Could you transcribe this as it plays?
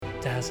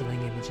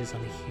dazzling images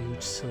on a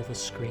huge silver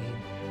screen.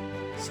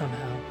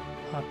 Somehow,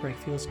 heartbreak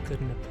feels good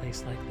in a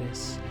place like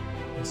this,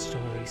 and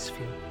stories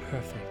feel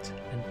perfect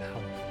and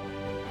powerful.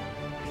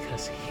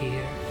 Because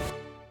here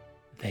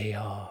they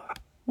are.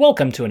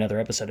 Welcome to another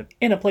episode of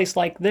In a Place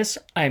Like This.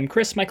 I'm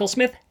Chris Michael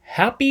Smith.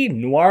 Happy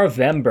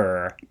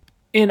Noirvember!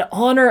 In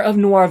honor of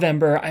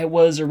Noirvember, I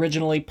was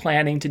originally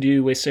planning to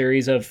do a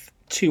series of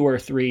 2 or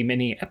 3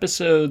 mini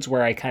episodes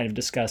where I kind of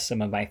discuss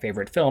some of my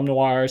favorite film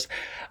noirs.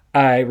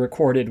 I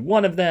recorded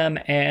one of them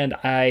and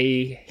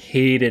I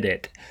hated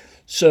it.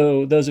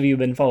 So those of you who've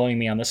been following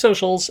me on the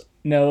socials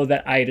know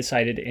that I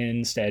decided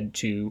instead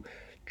to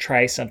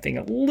try something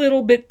a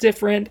little bit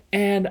different,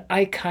 and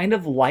I kind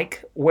of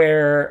like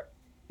where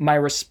my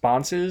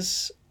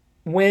responses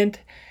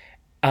went.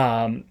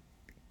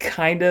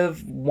 Kind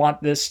of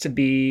want this to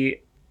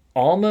be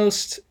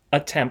almost a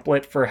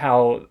template for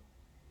how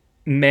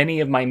many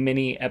of my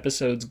mini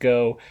episodes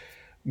go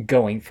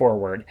going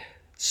forward.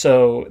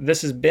 So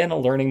this has been a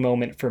learning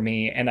moment for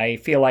me, and I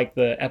feel like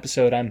the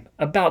episode I'm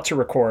about to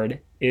record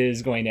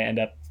is going to end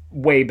up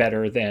way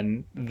better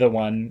than the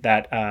one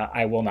that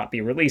I will not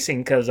be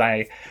releasing, because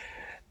I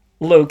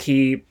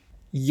low-key,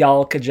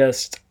 y'all could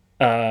just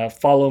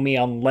follow me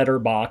on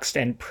Letterboxd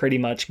and pretty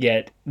much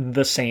get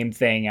the same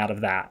thing out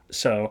of that.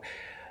 So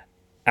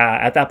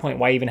at that point,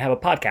 why even have a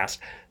podcast?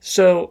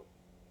 So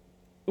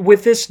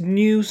with this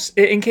news,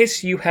 in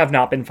case you have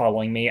not been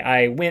following me,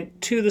 I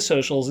went to the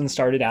socials and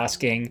started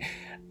asking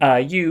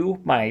you,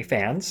 my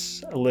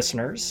fans,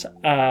 listeners,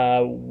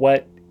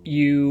 what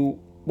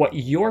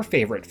your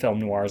favorite film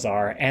noirs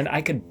are, and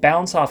I could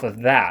bounce off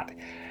of that.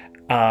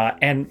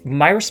 And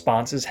my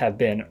responses have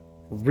been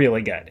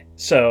really good.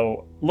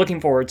 So looking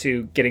forward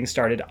to getting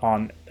started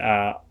on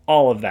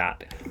all of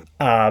that.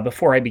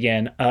 Before I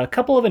begin, a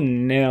couple of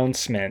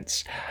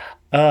announcements.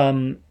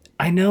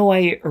 I know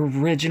I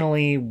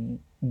originally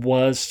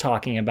was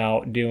talking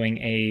about doing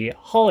a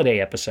holiday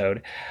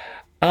episode.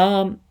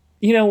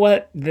 You know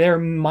what? There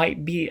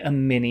might be a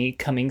mini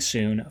coming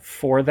soon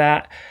for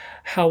that.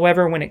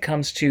 However, when it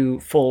comes to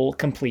full,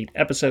 complete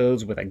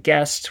episodes with a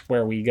guest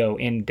where we go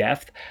in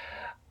depth,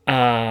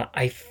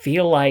 I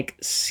feel like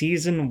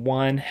season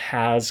 1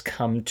 has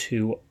come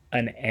to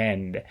an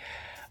end.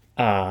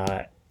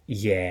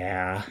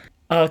 Yeah.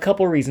 A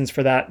couple reasons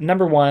for that.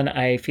 Number one,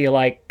 I feel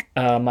like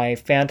my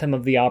Phantom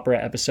of the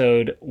Opera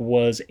episode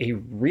was a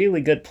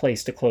really good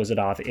place to close it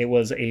off. It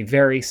was a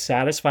very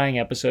satisfying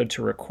episode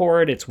to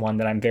record. It's one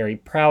that I'm very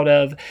proud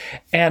of.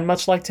 And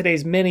much like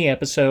today's mini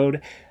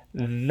episode,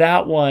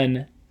 that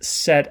one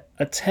set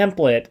a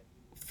template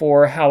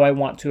for how I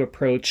want to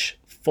approach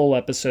full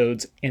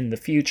episodes in the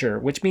future,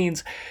 which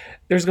means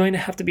there's going to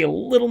have to be a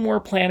little more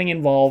planning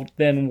involved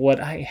than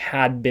what I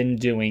had been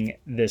doing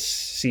this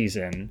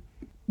season.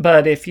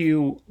 But if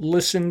you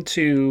listen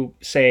to,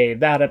 say,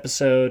 that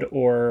episode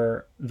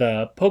or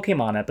the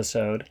Pokemon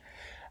episode,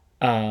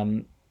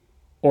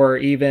 or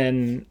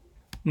even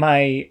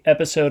my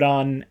episode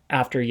on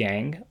After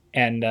Yang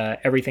and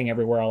Everything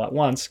Everywhere All at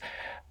Once,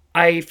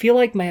 I feel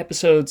like my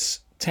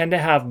episodes tend to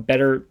have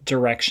better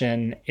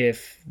direction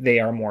if they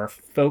are more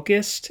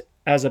focused,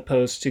 as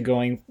opposed to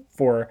going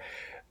for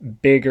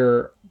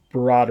bigger,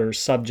 broader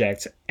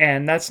subjects.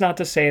 And that's not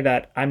to say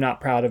that I'm not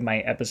proud of my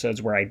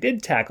episodes where I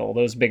did tackle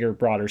those bigger,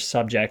 broader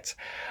subjects.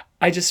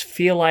 I just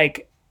feel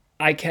like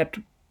I kept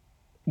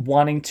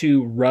wanting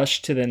to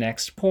rush to the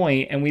next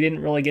point, and we didn't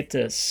really get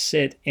to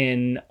sit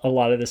in a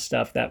lot of the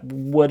stuff that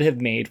would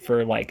have made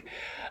for like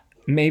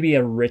maybe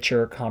a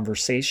richer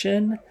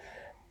conversation.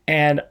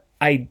 And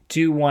I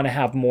do want to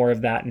have more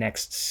of that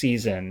next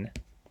season.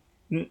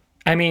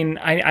 I mean,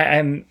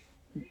 I'm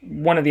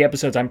one of the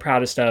episodes I'm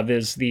proudest of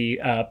is the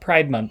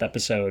Pride Month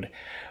episode,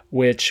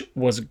 which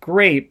was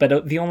great,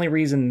 but the only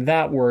reason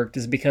that worked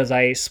is because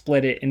I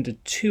split it into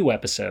 2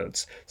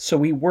 episodes. So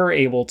we were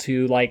able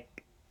to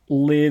like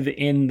live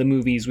in the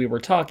movies we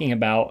were talking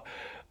about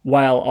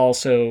while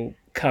also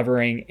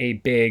covering a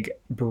big,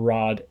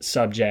 broad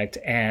subject.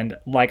 And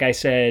like I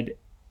said,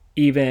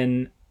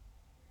 even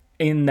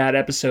in that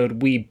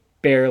episode, we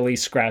barely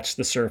scratched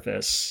the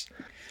surface.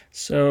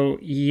 So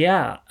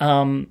yeah,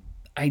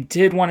 I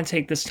did want to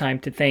take this time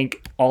to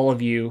thank all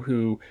of you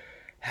who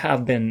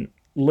have been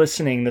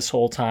listening this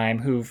whole time,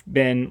 who've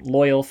been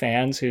loyal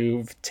fans,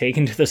 who've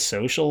taken to the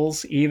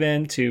socials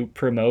even to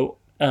promote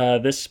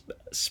this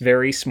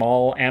very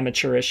small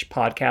amateurish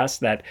podcast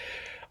that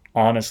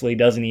honestly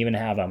doesn't even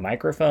have a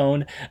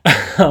microphone.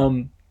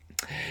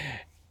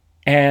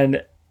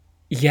 And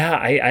yeah,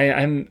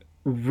 I'm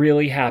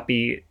really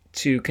happy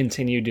to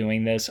continue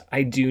doing this.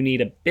 I do need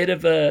a bit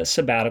of a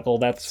sabbatical.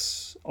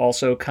 That's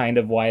also kind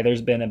of why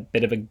there's been a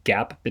bit of a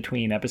gap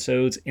between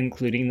episodes,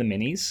 including the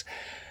minis.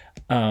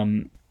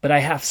 But I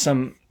have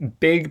some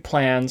big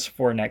plans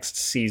for next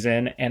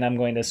season, and I'm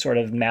going to sort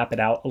of map it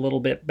out a little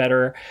bit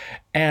better.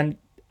 And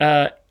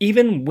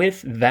even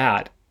with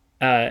that,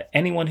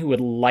 anyone who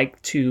would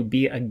like to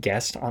be a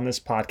guest on this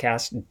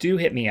podcast, do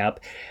hit me up.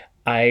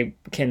 I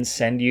can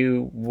send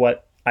you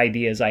what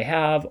ideas I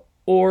have,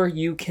 or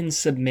you can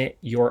submit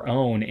your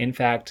own. In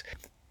fact,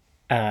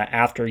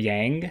 After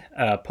Yang,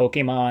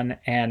 Pokemon,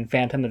 and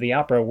Phantom of the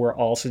Opera were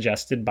all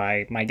suggested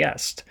by my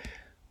guest.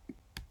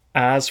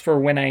 As for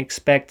when I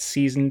expect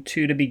season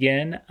 2 to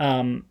begin,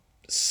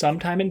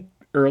 sometime in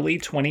early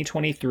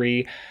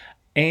 2023,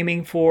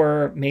 aiming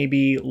for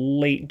maybe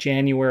late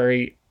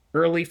January,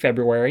 early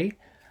February.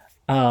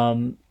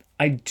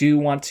 I do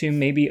want to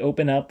maybe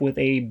open up with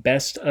a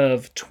best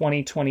of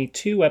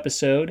 2022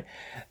 episode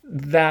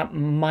that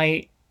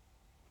might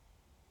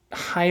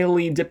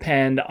highly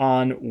depend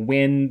on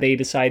when they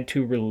decide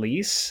to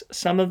release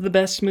some of the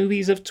best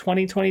movies of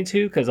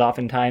 2022, because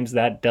oftentimes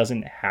that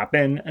doesn't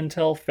happen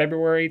until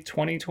February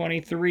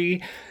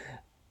 2023.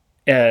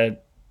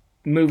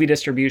 Movie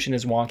distribution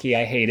is wonky.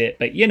 I hate it,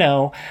 but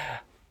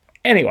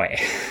anyway,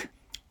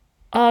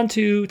 on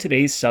to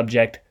today's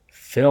subject,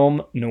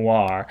 film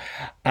noir.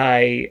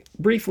 I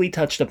briefly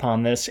touched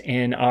upon this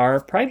in our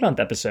Pride Month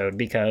episode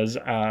because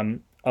a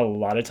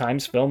lot of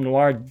times film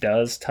noir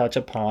does touch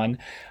upon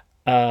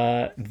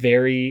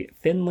very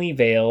thinly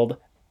veiled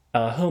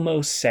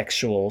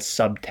homosexual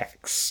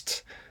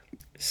subtext.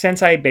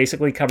 Since I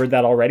basically covered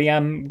that already,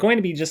 I'm going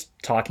to be just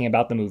talking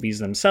about the movies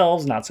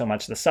themselves, not so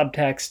much the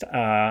subtext,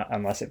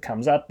 unless it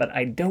comes up, but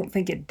I don't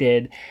think it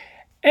did.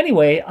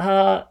 Anyway,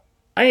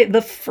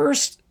 the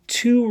first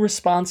two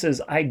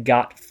responses I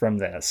got from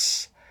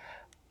this,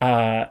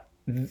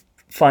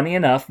 funny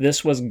enough,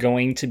 this was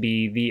going to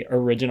be the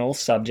original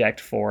subject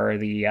for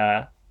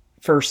the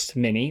first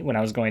mini when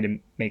I was going to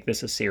make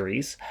this a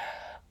series.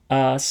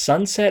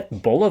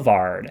 Sunset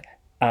Boulevard,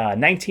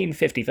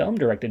 1950 film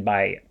directed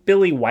by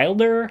Billy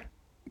Wilder.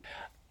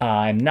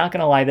 I'm not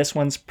going to lie, this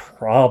one's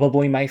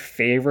probably my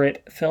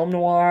favorite film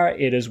noir.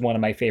 It is one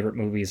of my favorite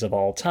movies of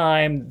all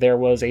time. There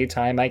was a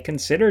time I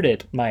considered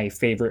it my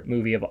favorite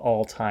movie of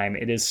all time.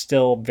 It is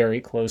still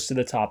very close to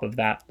the top of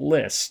that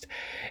list.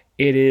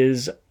 It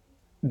is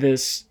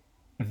this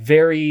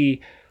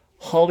very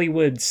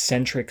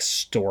Hollywood-centric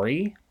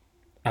story.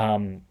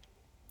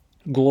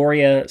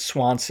 Gloria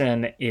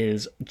Swanson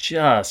is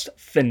just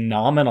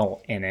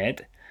phenomenal in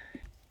it.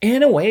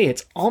 In a way,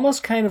 it's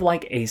almost kind of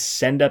like a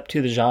send-up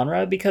to the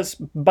genre, because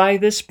by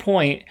this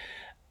point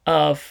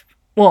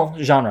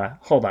genre,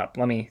 hold up,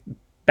 let me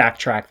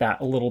backtrack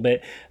that a little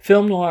bit.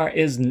 Film noir,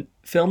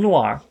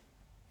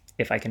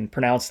 if I can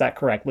pronounce that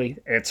correctly,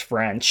 it's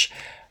French,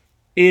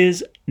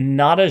 is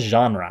not a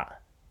genre.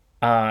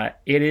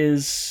 It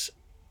is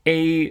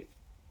an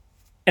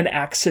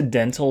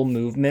accidental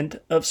movement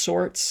of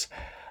sorts.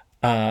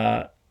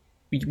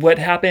 What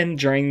happened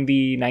during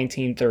the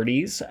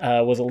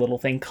 1930s was a little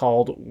thing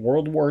called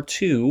World War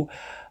II,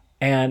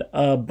 and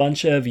a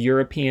bunch of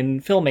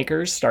European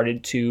filmmakers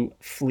started to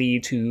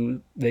flee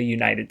to the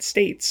United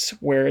States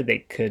where they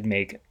could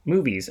make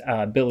movies.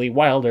 Billy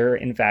Wilder,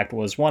 in fact,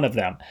 was one of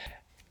them.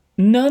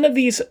 None of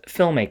these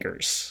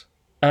filmmakers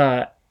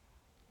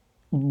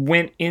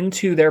went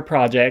into their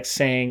projects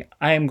saying,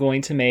 I am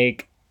going to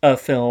make a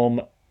film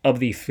of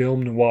the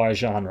film noir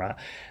genre.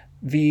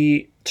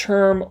 The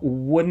term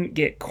wouldn't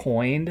get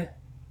coined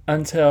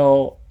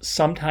until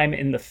sometime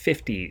in the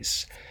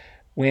 50s,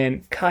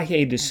 when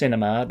Cahiers du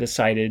Cinéma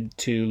decided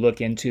to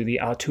look into the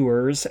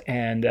auteurs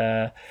and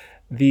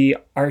the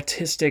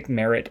artistic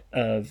merit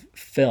of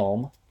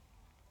film.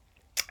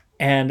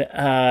 And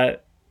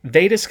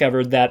they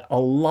discovered that a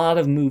lot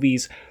of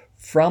movies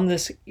from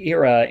this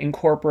era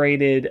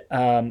incorporated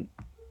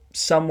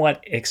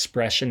somewhat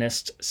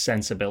expressionist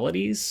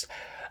sensibilities,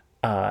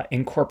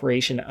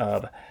 incorporation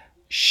of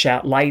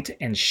light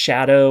and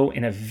shadow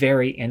in a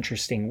very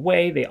interesting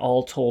way. They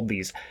all told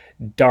these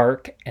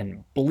dark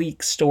and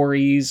bleak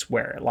stories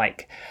where,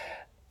 like,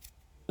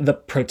 the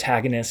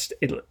protagonist,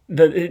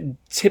 it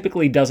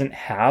typically doesn't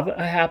have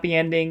a happy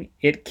ending.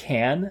 It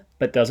can,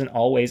 but doesn't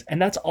always.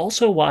 And that's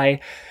also why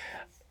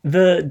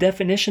the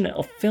definition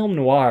of film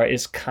noir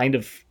is kind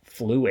of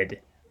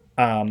fluid.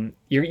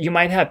 You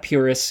might have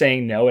purists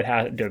saying, no, it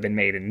had to have been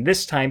made in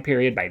this time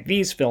period by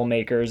these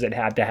filmmakers. It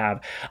had to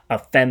have a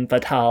femme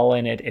fatale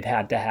in it. It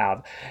had to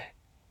have...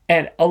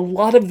 And a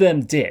lot of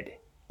them did.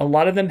 A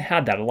lot of them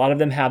had that. A lot of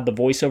them had the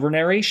voiceover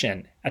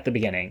narration at the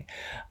beginning.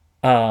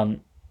 A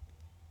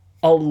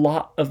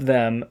lot of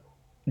them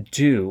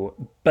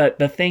do. But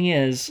the thing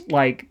is,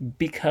 like,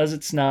 because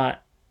it's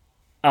not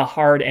a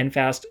hard and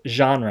fast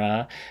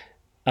genre,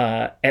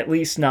 at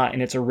least not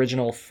in its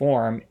original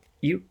form,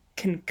 you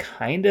can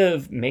kind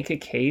of make a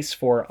case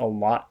for a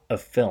lot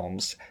of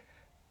films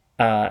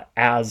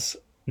as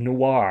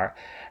noir.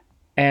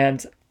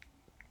 And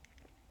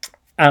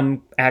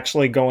I'm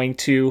actually going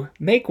to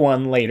make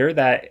one later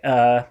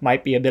that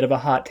might be a bit of a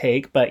hot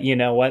take, but you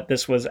know what?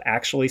 This was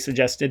actually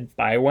suggested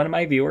by one of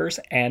my viewers,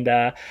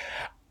 and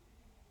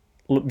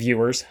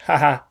viewers,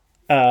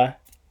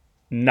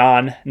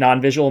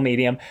 non-visual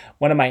medium,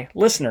 one of my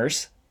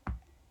listeners.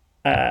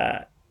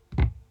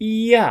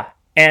 Yeah.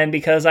 And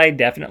because I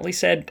definitely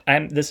said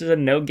this is a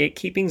no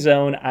gatekeeping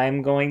zone,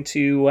 I'm going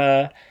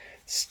to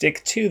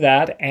stick to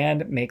that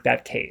and make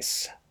that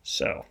case.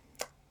 So,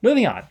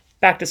 moving on.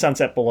 back to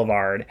Sunset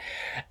Boulevard.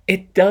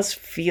 It does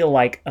feel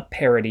like a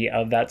parody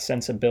of that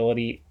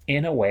sensibility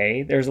in a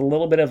way. There's a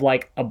little bit of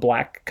like a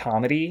black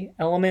comedy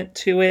element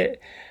to it.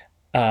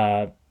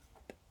 Uh,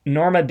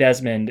 Norma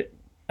Desmond,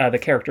 the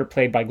character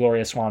played by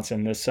Gloria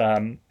Swanson, this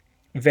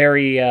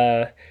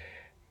very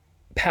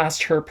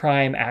past her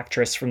prime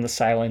actress from the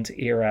silent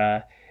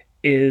era,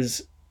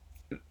 is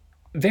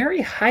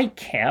very high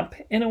camp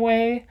in a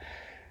way,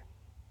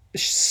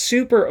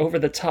 super over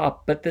the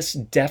top, but this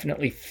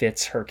definitely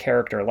fits her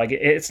character. Like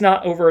it's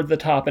not over the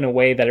top in a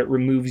way that it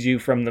removes you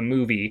from the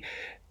movie,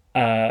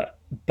 uh,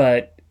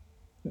 but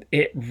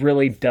it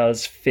really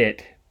does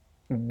fit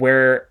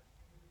where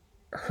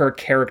her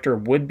character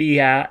would be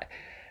at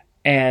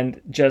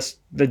and just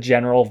the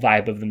general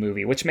vibe of the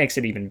movie, which makes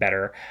it even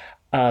better.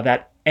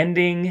 That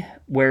ending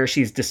where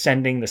she's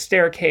descending the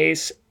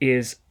staircase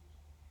is,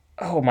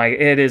 oh my,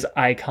 it is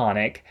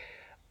iconic.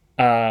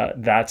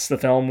 That's the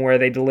film where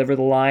they deliver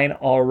the line,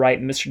 "All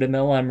right, Mr.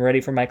 DeMille, I'm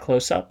ready for my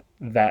close up."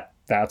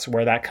 That's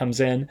where that comes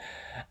in.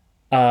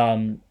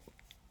 Um,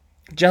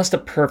 just a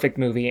perfect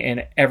movie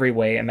in every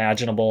way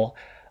imaginable.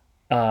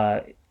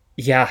 Uh,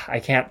 yeah, I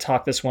can't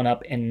talk this one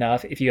up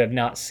enough. If you have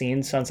not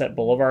seen Sunset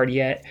Boulevard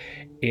yet,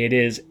 it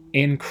is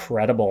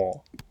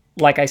incredible.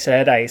 Like I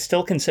said, I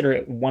still consider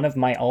it one of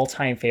my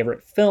all-time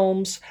favorite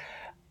films.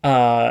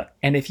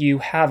 And if you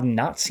have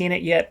not seen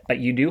it yet, but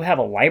you do have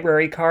a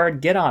library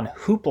card, get on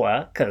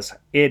Hoopla, because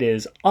it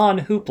is on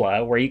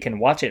Hoopla, where you can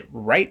watch it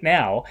right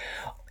now.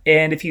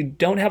 And if you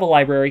don't have a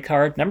library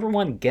card, number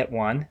one, get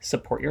one.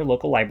 Support your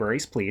local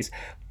libraries, please.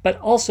 But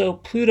also,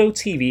 Pluto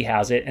TV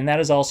has it, and that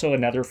is also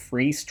another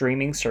free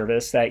streaming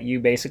service that you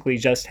basically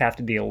just have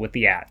to deal with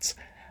the ads.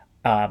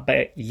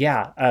 But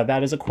yeah,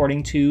 that is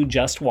according to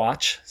Just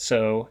Watch,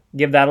 so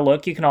give that a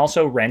look. You can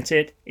also rent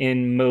it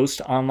in most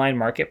online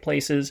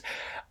marketplaces.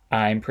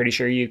 I'm pretty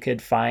sure you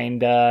could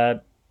find. I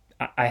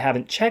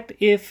haven't checked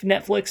if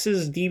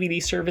Netflix's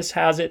DVD service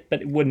has it,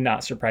 but it would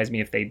not surprise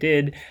me if they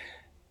did.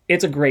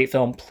 It's a great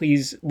film.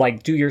 Please,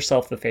 like, do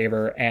yourself the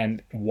favor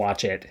and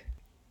watch it.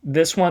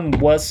 This one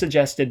was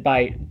suggested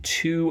by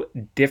two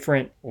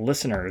different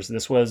listeners.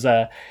 This was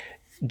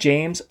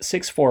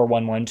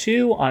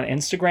James64112 on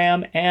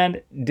Instagram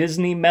and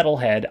Disney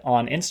Metalhead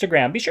on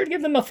Instagram. Be sure to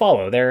give them a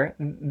follow.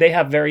 They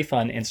have very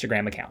fun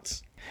Instagram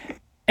accounts.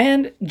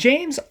 And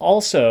James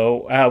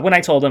also, when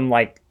I told him,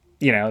 like,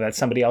 that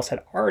somebody else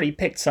had already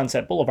picked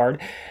Sunset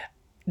Boulevard,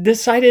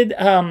 decided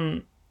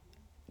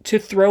to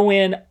throw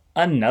in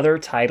another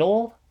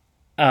title,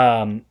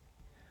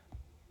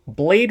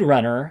 Blade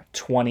Runner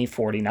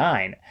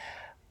 2049.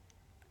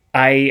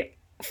 I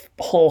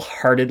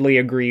wholeheartedly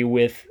agree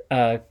with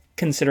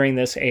considering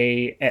this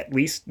a at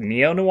least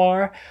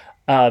neo-noir.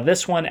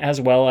 This one, as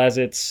well as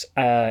its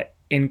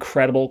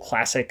incredible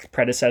classic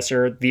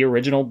predecessor, the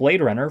original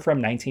Blade Runner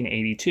from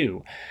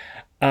 1982.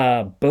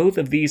 Both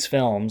of these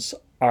films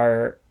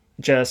are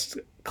just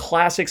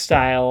classic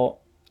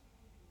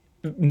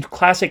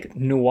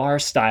noir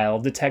style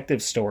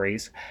detective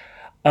stories.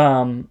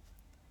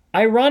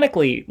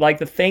 Ironically, like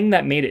the thing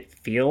that made it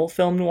feel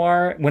film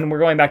noir, when we're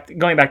going back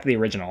to the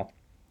original,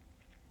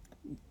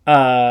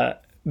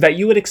 that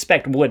you would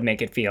expect would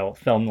make it feel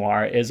film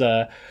noir, is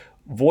a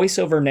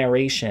voiceover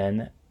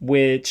narration,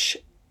 which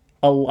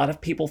a lot of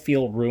people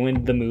feel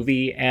ruined the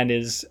movie and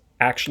is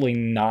actually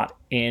not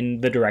in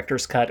the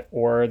director's cut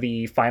or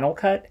the final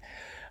cut,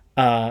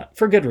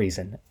 for good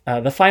reason.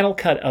 The final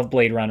cut of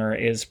Blade Runner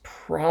is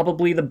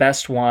probably the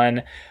best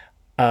one.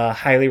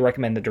 Highly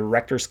recommend the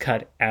director's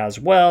cut as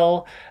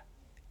well.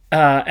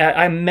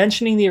 I'm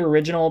mentioning the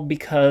original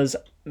because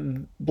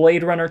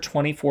Blade Runner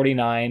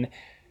 2049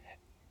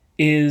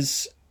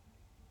 is...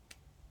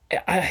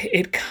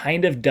 it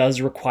kind of does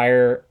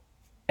require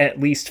at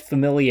least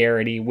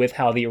familiarity with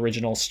how the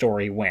original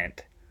story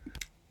went.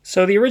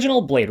 So the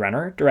original Blade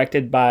Runner,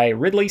 directed by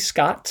Ridley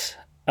Scott,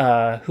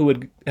 who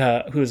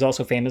is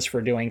also famous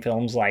for doing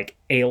films like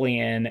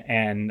Alien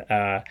and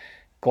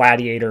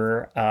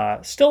Gladiator,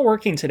 still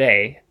working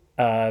today.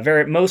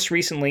 Most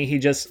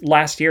recently,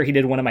 last year he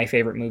did one of my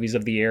favorite movies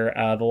of the year,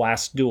 The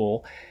Last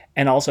Duel,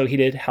 and also he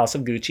did House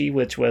of Gucci,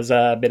 which was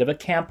a bit of a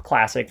camp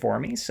classic for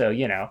me. So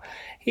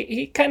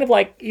he kind of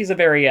he's a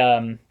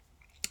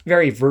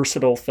very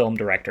versatile film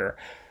director.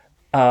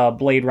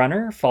 Blade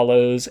Runner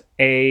follows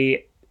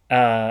a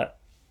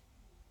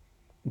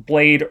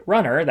Blade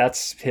Runner,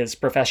 that's his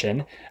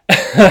profession.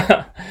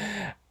 What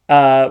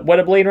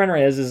a Blade Runner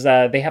is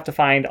they have to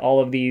find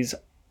all of these.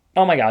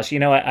 Oh my gosh,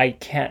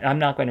 I'm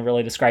not going to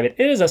really describe it.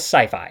 It is a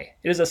sci-fi.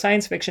 It is a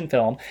science fiction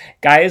film.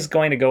 Guy is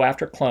going to go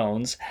after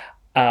clones,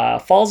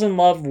 falls in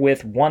love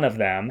with one of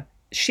them.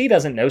 She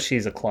doesn't know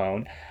she's a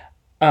clone.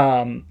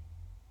 And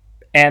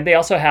they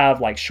also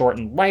have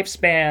shortened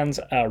lifespans.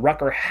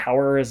 Rucker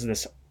Hauer is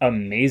this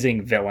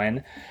amazing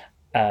villain.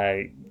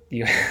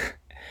 You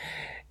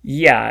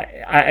Yeah,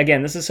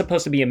 again, this is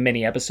supposed to be a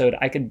mini episode.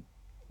 I could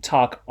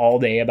talk all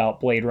day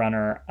about Blade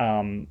Runner.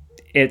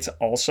 It's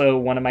also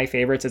one of my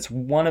favorites. It's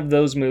one of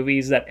those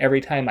movies that every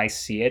time I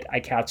see it, I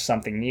catch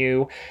something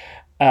new.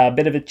 a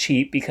bit of a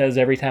cheat because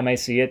every time I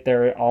see it,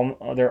 there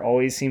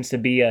always seems to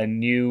be a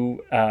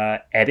new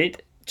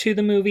edit to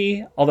the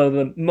movie. Although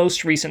the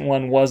most recent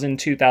one was in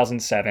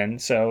 2007,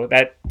 so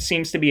that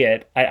seems to be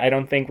it. I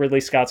don't think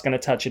Ridley Scott's going to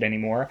touch it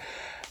anymore.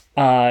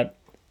 Uh,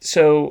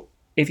 so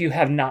if you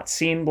have not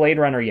seen Blade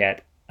Runner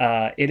yet,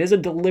 it is a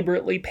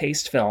deliberately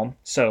paced film,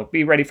 so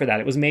be ready for that.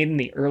 It was made in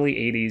the early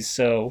 80s,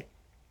 so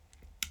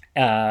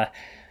uh,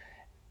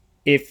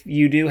 if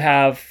you do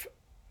have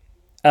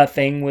a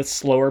thing with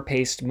slower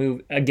paced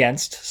movies,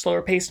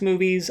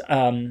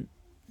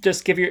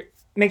 just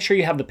make sure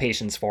you have the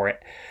patience for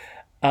it.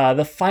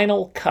 The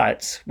final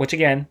cut, which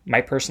again,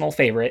 my personal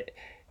favorite,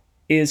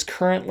 is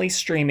currently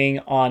streaming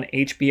on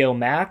HBO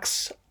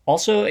Max.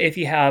 Also, if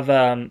you have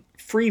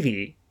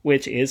Freevee,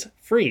 which is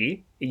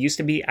free, it used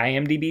to be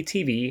IMDb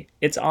TV,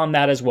 it's on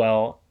that as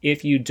well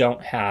if you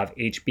don't have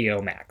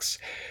HBO Max.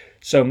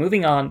 So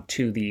moving on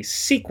to the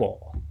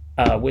sequel,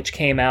 which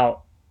came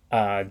out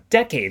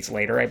decades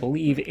later, I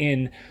believe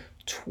in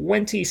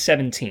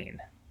 2017,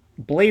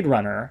 Blade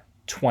Runner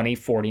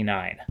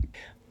 2049.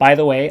 By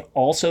the way,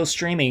 also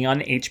streaming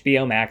on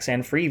HBO Max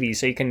and Freevee,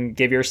 so you can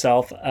give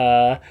yourself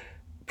a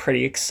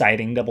pretty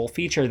exciting double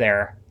feature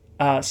there.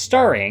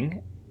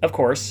 Starring, of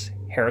course,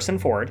 Harrison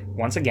Ford,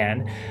 once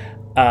again.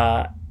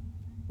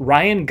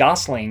 Ryan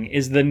Gosling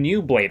is the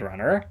new Blade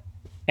Runner,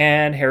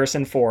 and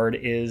Harrison Ford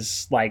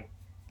is, like,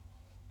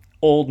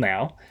 old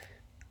now.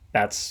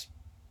 That's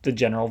the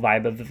general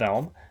vibe of the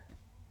film.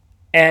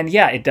 And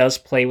yeah, it does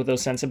play with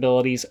those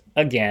sensibilities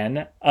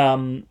again.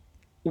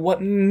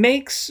 What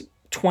makes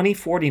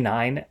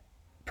 2049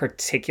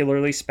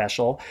 particularly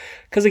special,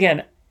 because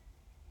again,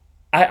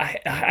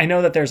 I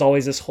know that there's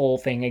always this whole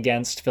thing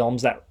against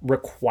films that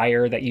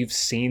require that you've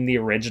seen the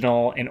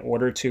original in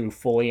order to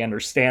fully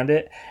understand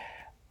it.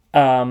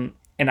 And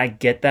I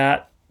get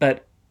that,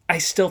 but I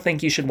still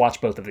think you should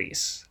watch both of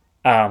these.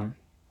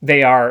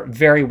 They are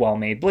very well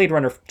made. Blade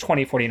Runner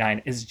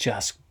 2049 is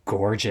just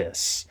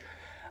gorgeous.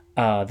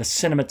 The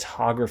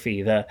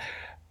cinematography, the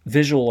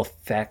visual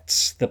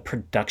effects, the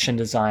production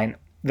design,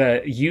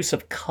 the use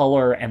of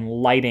color and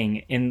lighting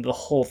in the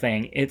whole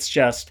thing, it's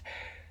just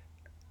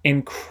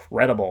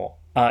incredible.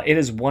 It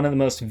is one of the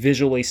most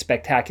visually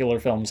spectacular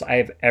films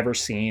I've ever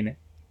seen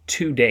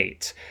to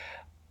date.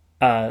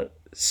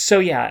 So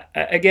yeah,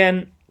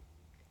 again,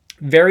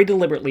 very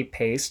deliberately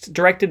paced,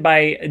 directed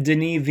by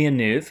Denis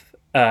Villeneuve.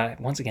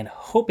 Once again,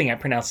 hoping I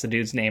pronounced the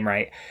dude's name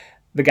right.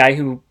 The guy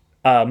who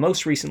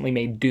most recently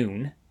made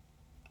Dune.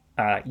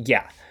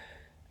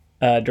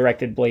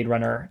 Directed Blade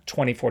Runner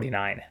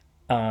 2049.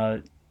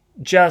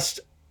 Just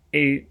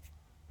a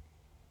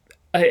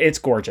It's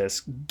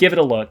gorgeous. Give it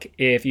a look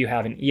if you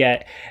haven't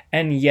yet.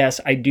 And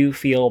yes, I do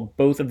feel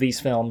both of these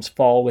films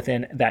fall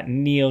within that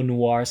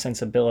neo-noir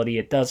sensibility.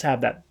 It does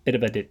have that bit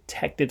of a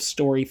detective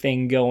story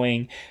thing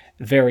going,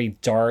 very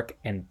dark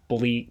and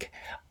bleak.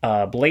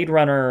 Blade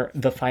Runner,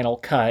 the final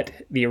cut,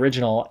 the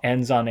original,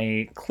 ends on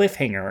a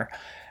cliffhanger,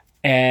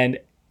 and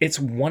it's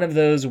one of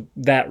those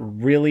that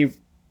really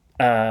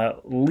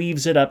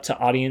leaves it up to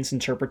audience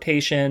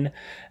interpretation.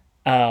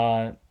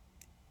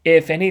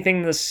 If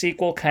anything, the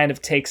sequel kind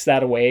of takes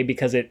that away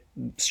because it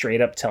straight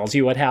up tells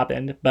you what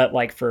happened. But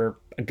like for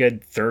a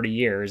good 30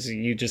 years,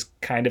 you just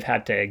kind of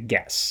had to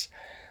guess.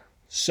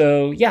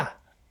 So yeah,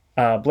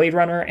 Blade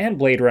Runner and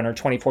Blade Runner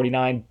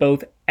 2049,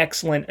 both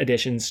excellent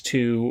additions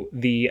to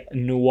the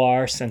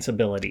noir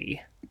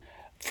sensibility.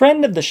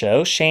 Friend of the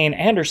show, Shane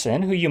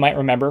Anderson, who you might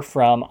remember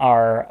from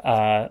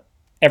our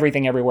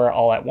Everything Everywhere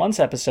All at Once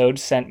episode,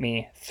 sent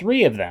me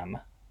 3 of them.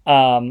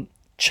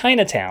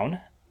 Chinatown,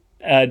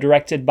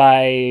 directed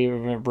by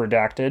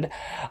Redacted,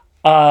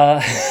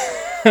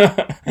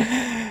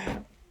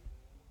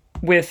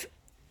 with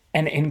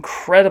an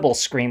incredible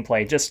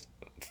screenplay, just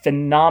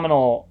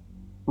phenomenal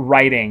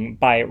writing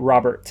by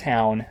Robert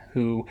Towne,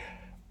 who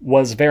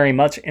was very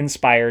much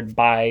inspired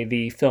by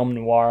the film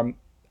noir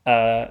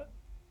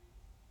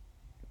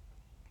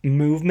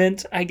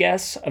movement, I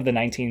guess, of the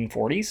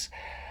 1940s.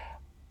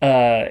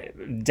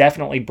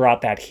 Definitely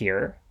brought that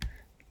here.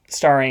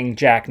 Starring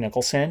Jack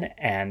Nicholson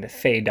and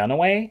Faye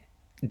Dunaway,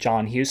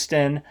 John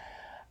Huston.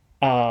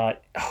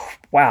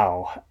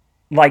 Wow.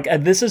 Like,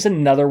 this is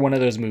another one of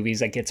those movies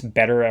that gets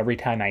better every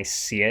time I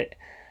see it.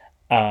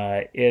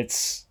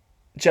 It's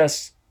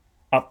just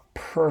a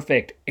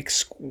perfect,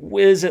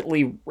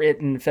 exquisitely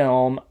written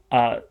film.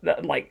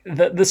 Like,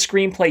 the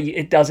screenplay,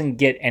 it doesn't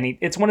get any...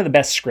 It's one of the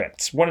best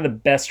scripts, one of the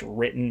best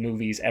written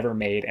movies ever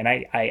made, and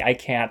I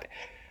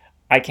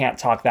can't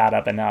talk that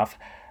up enough.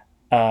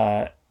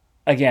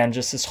 Again,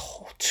 just this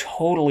whole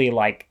totally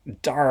like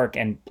dark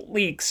and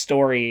bleak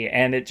story,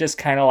 and it just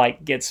kind of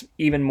like gets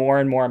even more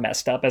and more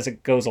messed up as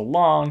it goes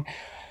along.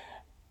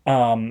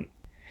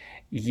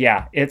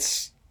 Yeah,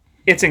 it's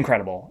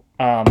incredible.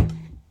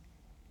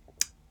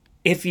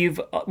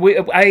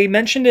 If I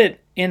mentioned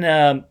it in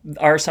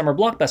our summer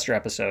blockbuster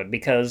episode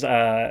because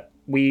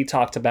we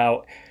talked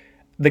about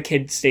The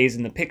Kid Stays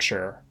in the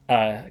Picture,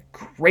 a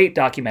great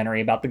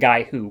documentary about the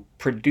guy who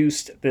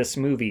produced this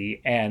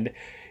movie, and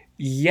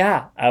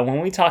Yeah, when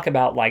we talk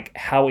about like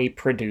how a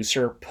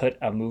producer put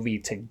a movie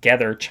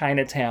together,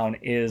 Chinatown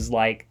is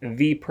like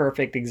the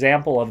perfect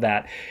example of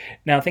that.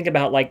 Now think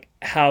about like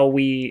how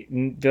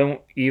we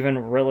don't even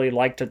really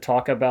like to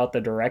talk about the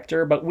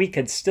director, but we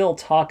could still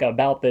talk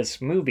about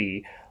this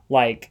movie.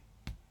 Like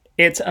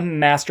it's a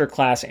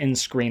masterclass in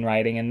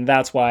screenwriting, and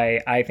that's why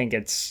I think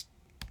it's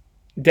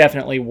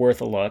definitely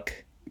worth a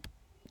look.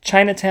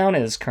 Chinatown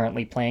is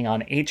currently playing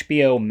on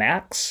HBO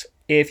Max.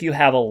 If you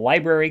have a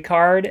library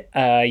card,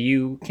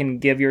 you can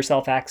give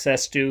yourself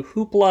access to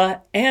Hoopla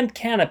and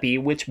Canopy,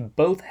 which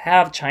both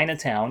have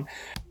Chinatown.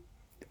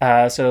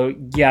 So,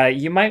 yeah,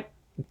 you might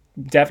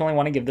definitely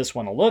want to give this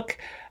one a look.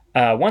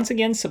 Once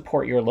again,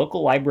 support your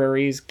local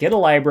libraries, get a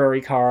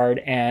library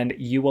card, and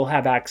you will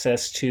have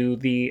access to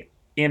the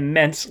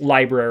immense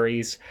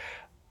libraries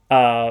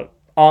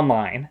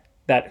online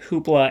that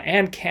Hoopla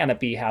and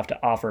Canopy have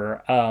to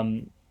offer.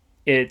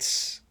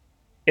 It's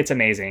it's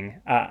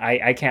amazing.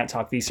 I can't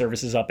talk these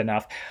services up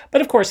enough. But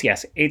of course,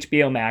 yes,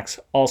 HBO Max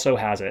also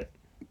has it.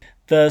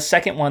 The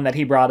second one that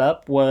he brought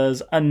up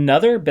was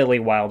another Billy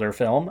Wilder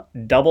film,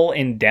 Double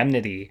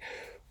Indemnity.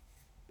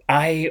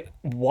 I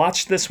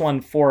watched this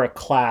one for a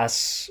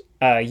class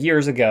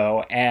years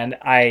ago, and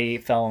I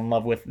fell in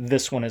love with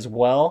this one as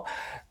well.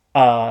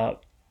 Uh,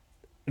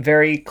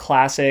 Very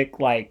classic,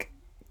 like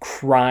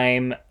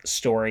crime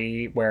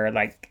story where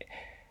like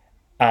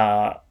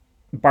uh,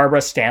 Barbara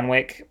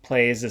Stanwyck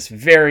plays this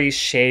very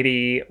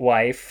shady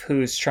wife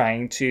who's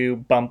trying to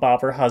bump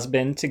off her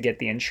husband to get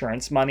the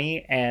insurance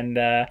money and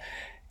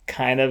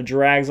kind of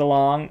drags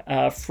along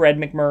Fred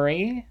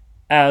McMurray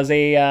as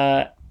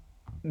a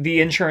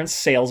the insurance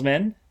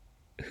salesman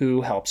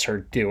who helps her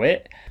do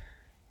it.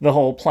 The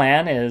whole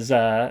plan is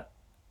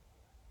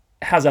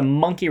has a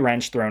monkey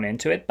wrench thrown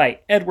into it by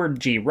Edward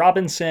G.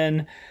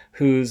 Robinson,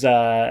 who's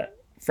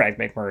Fred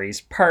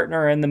McMurray's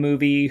partner in the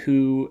movie,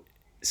 who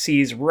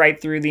sees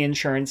right through the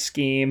insurance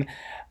scheme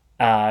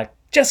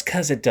just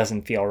because it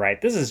doesn't feel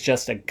right. This is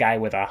just a guy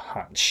with a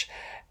hunch.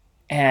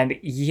 And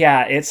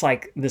yeah, it's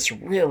like this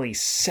really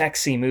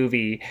sexy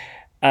movie,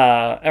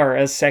 or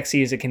as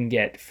sexy as it can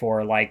get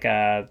for like,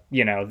 the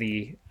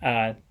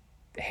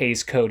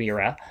Hays Code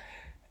era.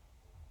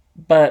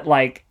 But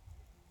like,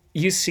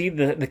 you see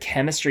the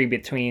chemistry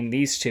between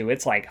these two.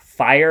 It's like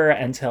fire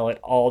until it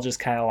all just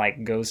kind of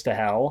like goes to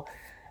hell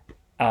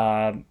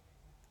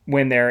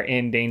when they're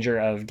in danger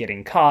of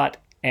getting caught.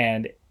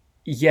 And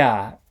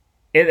yeah,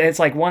 it's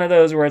like one of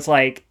those where it's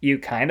like you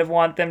kind of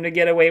want them to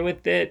get away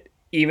with it,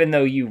 even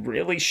though you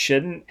really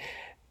shouldn't.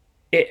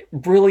 It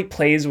really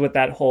plays with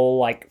that whole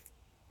like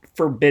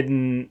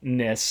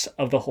forbiddenness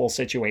of the whole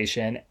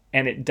situation,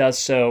 and it does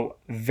so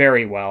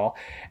very well.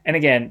 And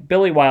again,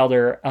 Billy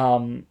Wilder,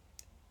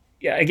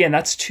 yeah, again,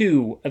 that's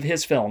two of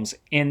his films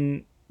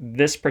in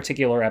this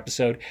particular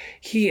episode.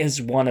 He is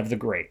one of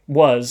the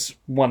was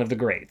one of the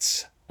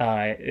greats.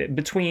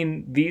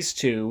 Between these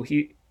two,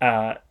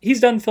 he's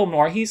done film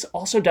noir. He's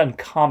also done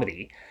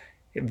comedy.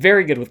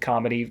 Very good with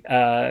comedy.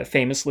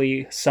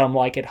 Famously, Some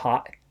Like It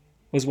Hot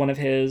was one of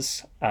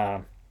his.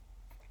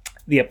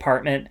 The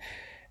Apartment.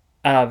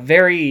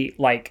 Very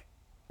like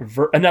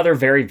another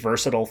very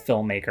versatile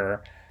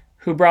filmmaker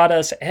who brought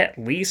us at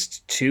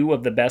least two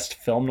of the best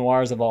film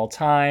noirs of all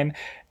time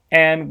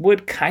and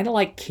would kind of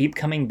like keep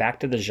coming back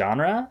to the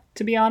genre,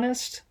 to be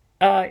honest.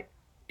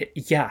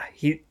 Yeah,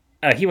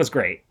 he was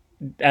great.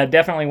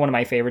 Definitely one of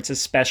my favorites,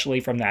 especially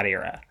from that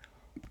era.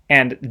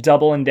 And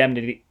Double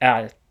Indemnity,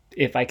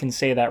 if I can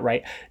say that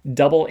right,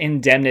 Double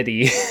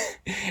Indemnity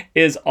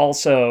is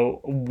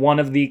also one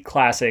of the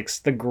classics,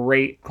 the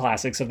great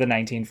classics of the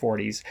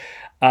 1940s.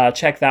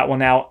 Check that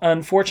one out.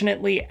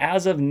 Unfortunately,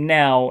 as of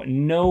now,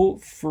 no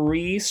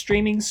free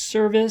streaming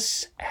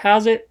service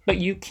has it, but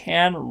you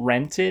can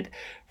rent it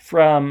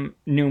from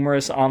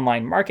numerous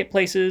online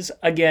marketplaces.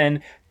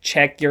 Again,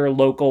 check your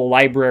local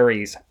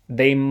libraries.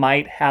 They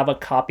might have a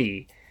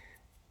copy.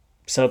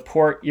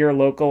 Support your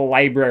local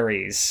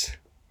libraries.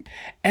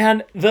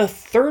 And the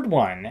third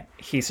one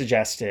he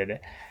suggested,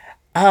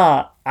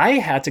 I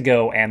had to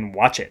go and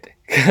watch it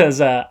because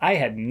I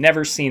had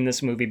never seen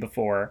this movie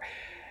before.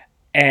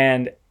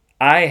 And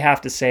I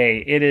have to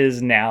say, it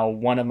is now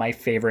one of my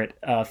favorite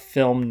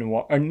film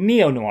noir, or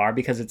neo-noir,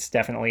 because it's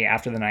definitely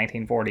after the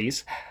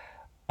 1940s.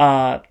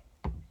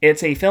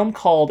 It's a film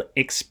called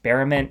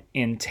Experiment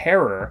in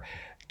Terror,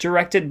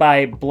 directed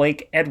by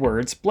Blake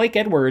Edwards. Blake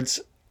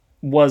Edwards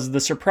was the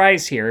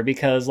surprise here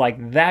because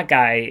like that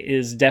guy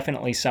is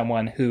definitely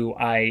someone who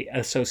I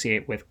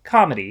associate with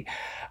comedy.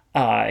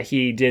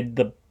 He did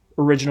the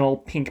original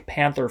Pink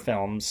Panther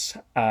films,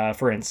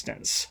 for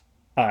instance,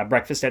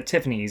 Breakfast at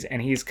Tiffany's,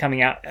 and he's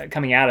coming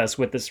at us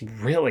with this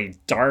really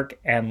dark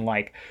and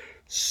like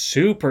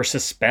super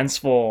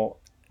suspenseful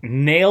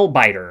nail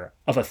biter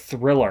of a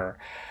thriller.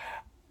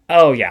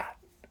 Oh yeah,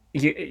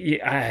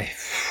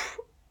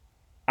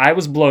 I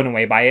was blown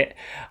away by it.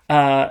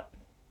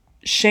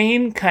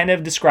 Shane kind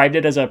of described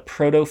it as a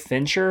proto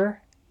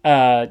Fincher,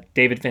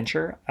 David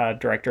Fincher,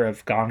 director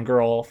of Gone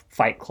Girl,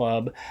 Fight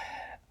Club,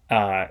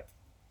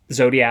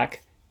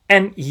 Zodiac.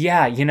 And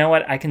yeah, you know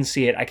what? I can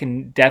see it. I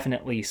can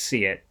definitely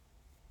see it.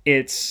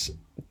 It's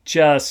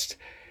just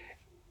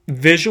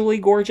visually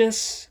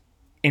gorgeous,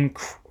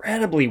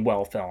 incredibly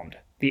well filmed.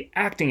 The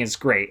acting is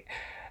great.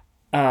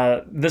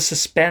 The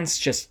suspense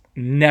just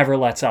never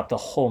lets up the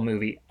whole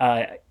movie.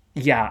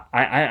 Yeah,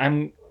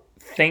 I'm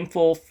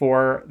thankful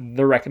for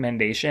the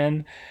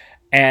recommendation,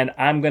 and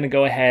I'm going to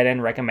go ahead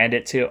and recommend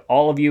it to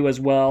all of you as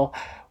well.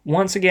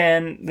 Once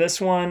again,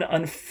 this one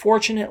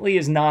unfortunately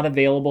is not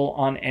available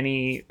on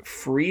any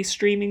free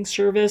streaming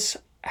service.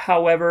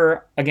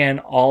 However, again,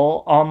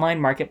 all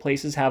online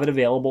marketplaces have it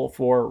available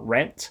for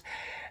rent.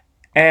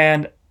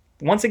 And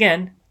once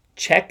again,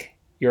 check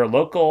your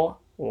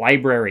local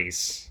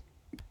libraries.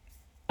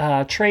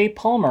 Trey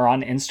Palmer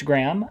on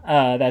Instagram.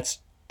 That's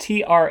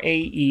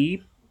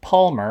TRAE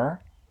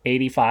Palmer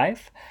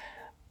 85.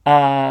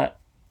 Uh,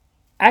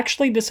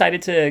 actually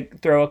decided to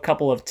throw a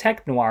couple of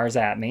tech noirs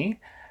at me.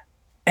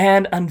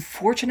 And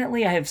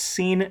unfortunately, I have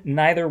seen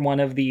neither one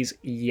of these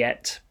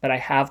yet, but I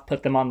have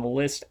put them on the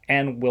list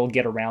and will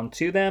get around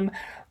to them.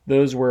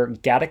 Those were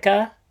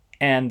Gattaca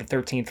and the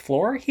 13th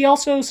Floor. He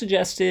also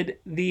suggested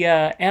the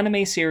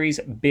anime series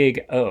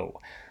Big O.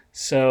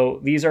 So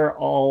these are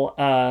all.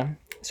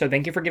 So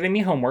thank you for giving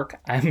me homework.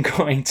 I'm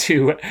going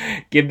to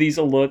give these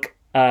a look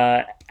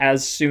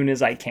as soon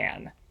as I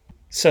can.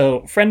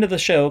 So, friend of the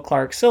show,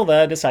 Clark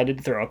Silva, decided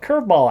to throw a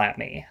curveball at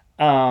me.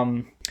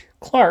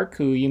 Clark,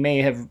 who you may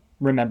have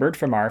remembered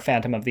from our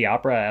Phantom of the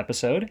Opera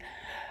episode,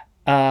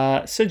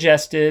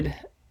 suggested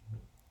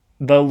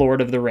The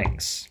Lord of the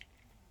Rings.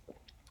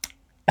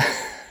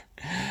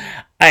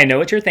 I know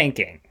what you're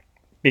thinking,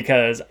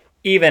 because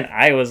even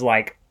I was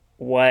like,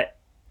 what?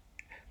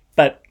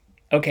 But,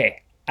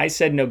 okay, I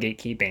said no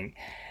gatekeeping.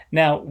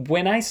 Now,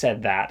 when I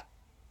said that,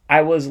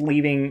 I was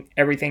leaving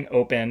everything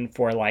open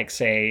for, like,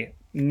 say,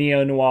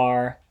 neo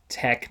noir,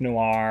 tech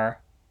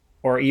noir,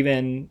 or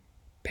even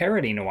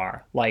parody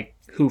noir, like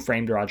Who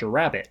Framed Roger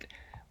Rabbit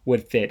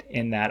would fit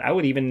in that. I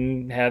would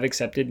even have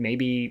accepted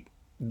maybe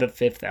The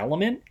Fifth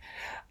Element.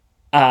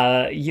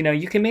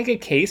 You can make a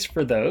case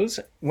for those.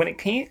 When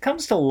it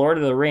comes to Lord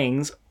of the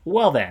Rings,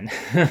 well then,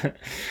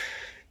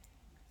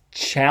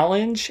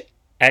 challenge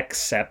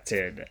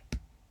accepted.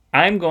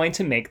 I'm going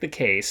to make the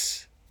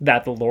case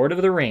that The Lord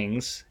of the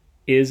Rings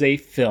is a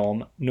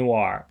film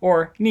noir,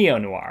 or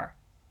neo-noir,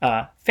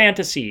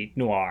 fantasy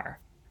noir.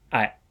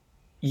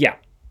 Yeah,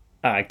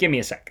 give me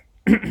a sec.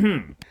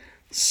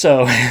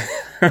 So,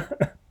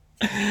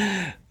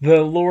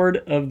 The Lord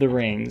of the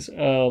Rings,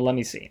 let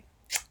me see.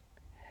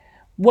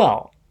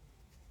 Well,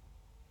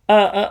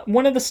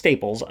 one of the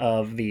staples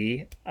of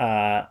the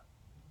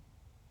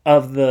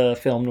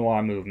film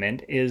noir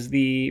movement is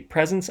the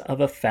presence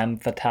of a femme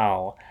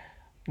fatale.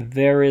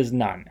 There is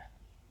none.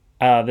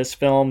 This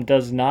film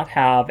does not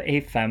have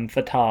a femme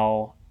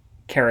fatale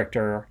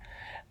character.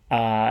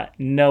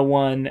 No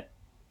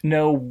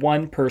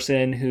one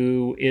person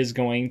who is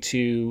going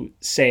to,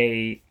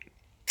 say,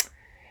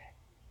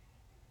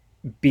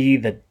 be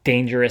the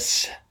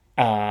dangerous,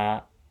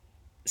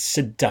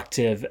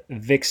 seductive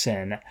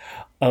vixen.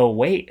 Oh,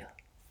 wait.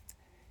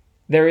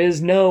 There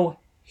is no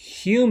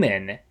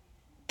human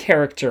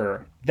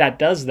character that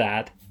does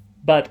that,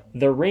 but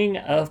the Ring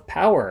of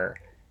Power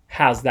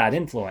has that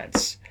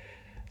influence.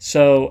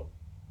 So,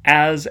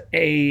 as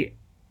a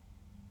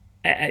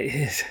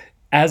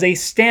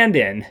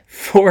stand-in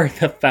for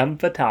the femme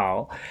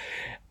fatale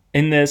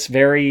in this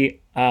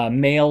very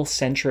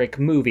male-centric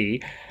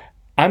movie,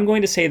 I'm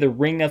going to say the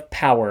Ring of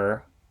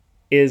Power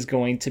is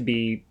going to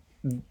be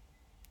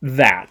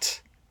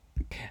that.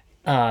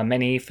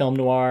 Many film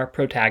noir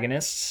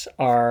protagonists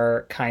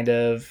are kind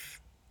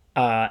of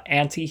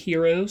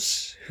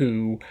anti-heroes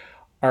who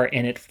are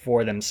in it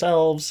for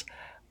themselves.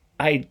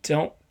 I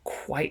don't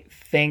quite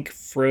think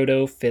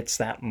Frodo fits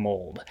that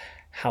mold.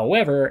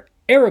 However,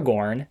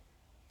 Aragorn,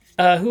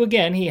 who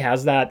again, he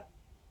has that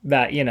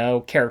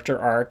character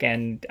arc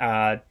and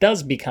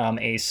does become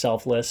a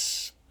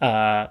selfless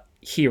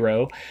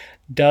hero,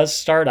 does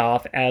start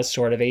off as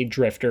sort of a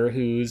drifter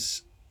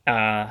who's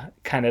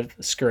kind of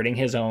skirting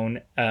his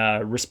own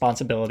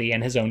responsibility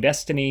and his own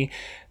destiny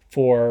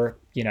for,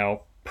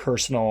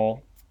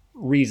 personal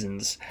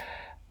reasons.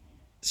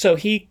 So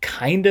he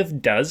kind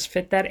of does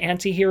fit that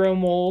anti-hero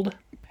mold.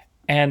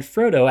 And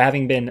Frodo,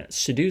 having been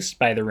seduced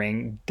by the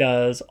ring,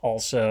 does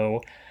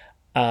also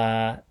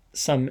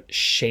some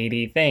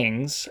shady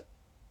things,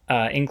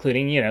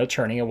 including,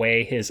 turning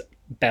away his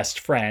best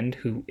friend,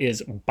 who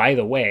is, by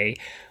the way,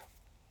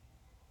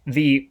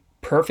 the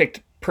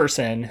perfect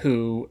person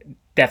who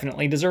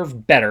definitely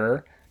deserved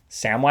better.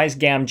 Samwise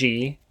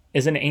Gamgee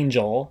is an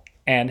angel,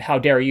 and how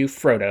dare you,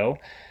 Frodo.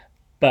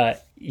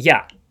 But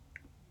yeah,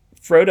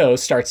 Frodo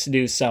starts to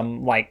do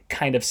some,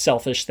 kind of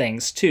selfish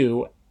things,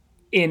 too,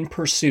 in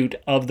pursuit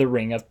of the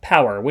Ring of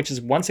Power, which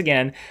is, once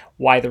again,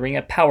 why the Ring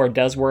of Power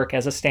does work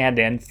as a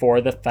stand-in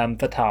for the femme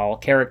fatale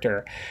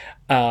character.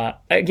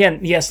 Again,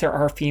 yes, there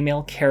are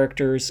female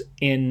characters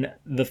in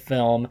the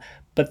film,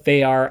 but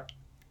they are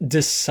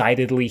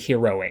decidedly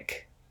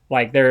heroic.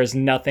 There is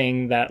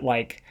nothing that,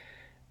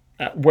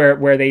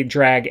 where they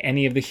drag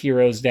any of the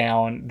heroes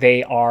down,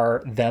 they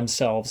are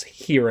themselves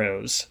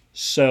heroes.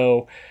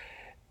 So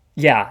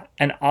yeah,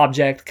 an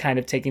object kind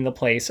of taking the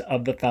place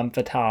of the femme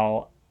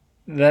fatale.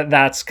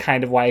 That's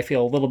kind of why I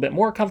feel a little bit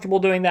more comfortable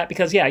doing that,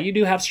 because yeah, you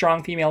do have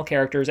strong female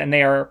characters and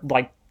they are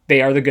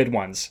the good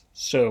ones.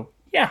 So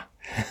yeah.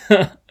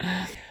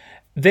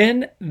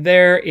 Then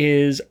there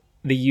is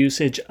the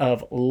usage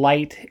of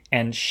light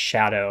and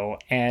shadow,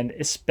 and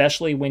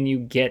especially when you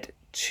get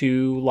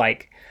to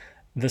like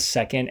the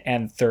second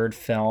and third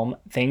film,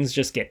 things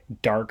just get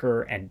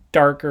darker and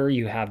darker.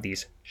 You have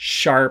these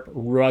sharp,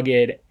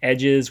 rugged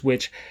edges,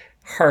 which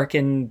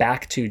harken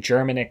back to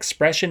German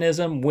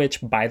Expressionism, which,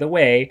 by the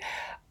way,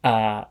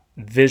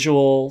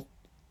 visual,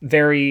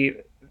 very.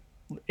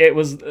 It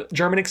was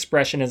German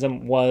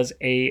Expressionism was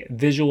a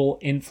visual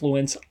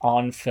influence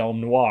on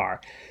film noir.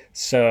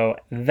 So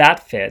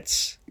that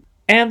fits.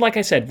 And like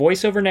I said,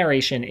 voiceover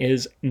narration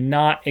is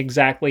not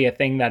exactly a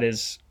thing that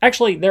is...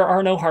 Actually, there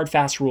are no hard,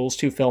 fast rules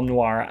to film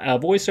noir.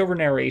 Voiceover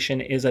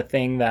narration is a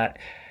thing that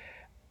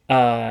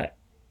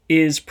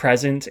is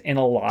present in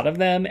a lot of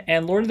them,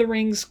 and Lord of the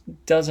Rings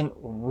doesn't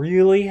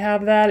really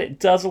have that. It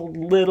does a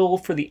little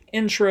for the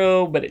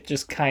intro, but it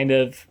just kind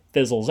of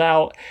fizzles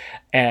out,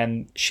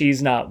 and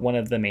she's not one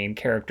of the main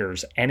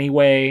characters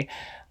anyway.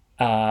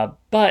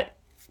 But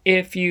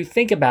if you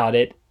think about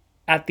it,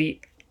 at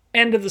the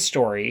end of the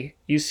story,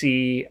 you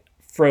see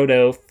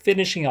Frodo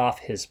finishing off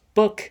his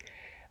book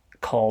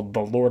called The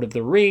Lord of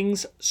the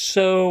Rings.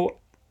 So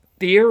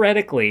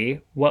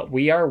theoretically, what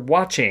we are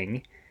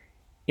watching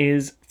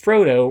is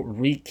Frodo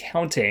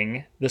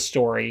recounting the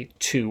story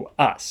to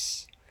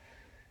us.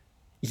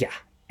 Yeah.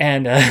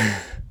 And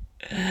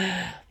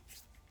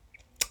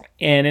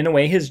and in a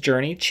way, his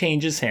journey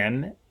changes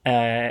him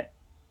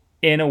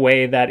in a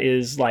way that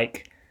is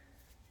like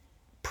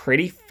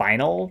pretty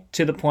final,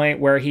 to the point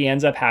where he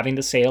ends up having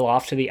to sail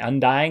off to the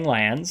Undying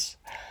Lands.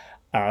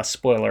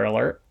 Spoiler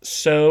alert.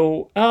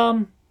 So,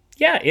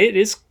 yeah, it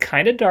is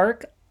kind of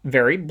dark,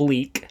 very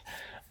bleak.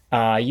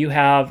 You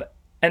have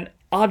an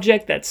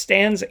object that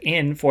stands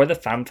in for the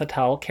femme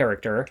fatale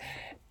character,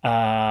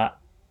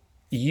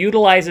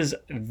 utilizes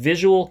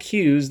visual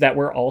cues that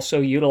were also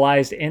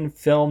utilized in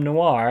film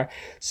noir.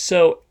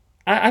 So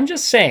I'm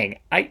just saying,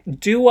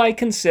 I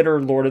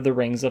consider Lord of the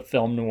Rings a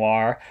film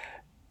noir?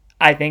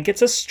 I think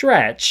it's a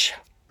stretch,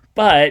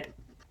 but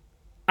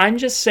I'm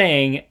just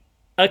saying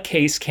a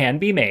case can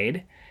be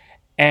made,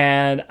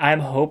 and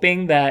I'm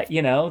hoping that,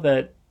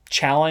 the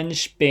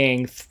challenge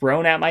being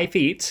thrown at my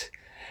feet,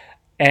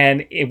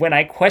 and when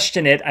I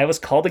question it, I was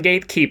called a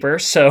gatekeeper,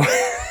 so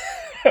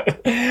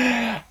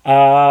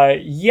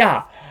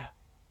yeah,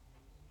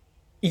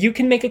 you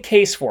can make a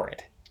case for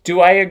it. Do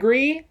I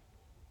agree?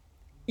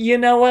 You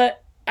know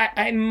what?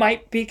 I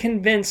might be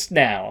convinced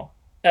now.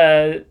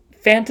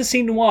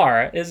 Fantasy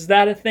noir, is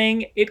that a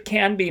thing? It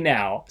can be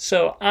now.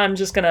 So I'm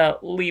just going to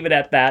leave it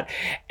at that.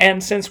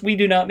 And since we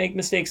do not make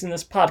mistakes in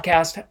this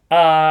podcast,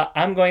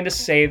 I'm going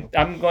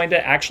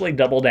to actually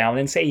double down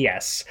and say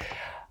yes.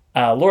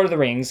 Lord of the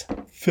Rings,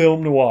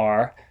 film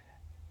noir.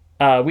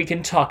 We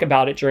can talk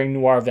about it during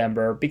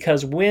Noirvember,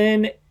 because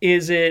when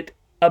is it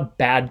a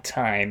bad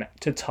time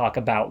to talk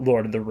about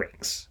Lord of the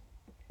Rings?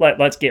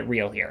 Let's get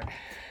real here.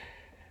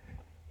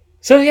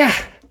 So yeah,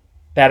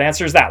 that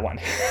answers that one.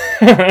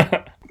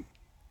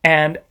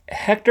 And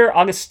Hector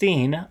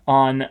Augustine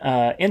on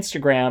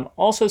Instagram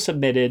also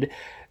submitted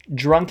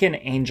Drunken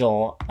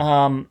Angel.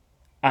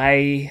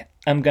 I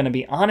am going to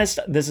be honest,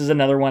 this is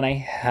another one I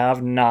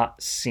have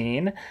not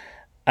seen.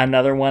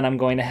 Another one I'm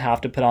going to have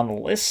to put on the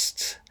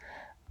list.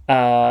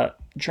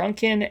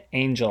 Drunken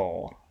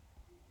Angel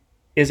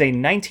is a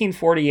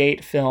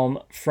 1948 film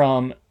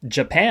from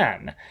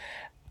Japan,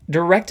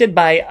 directed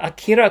by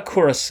Akira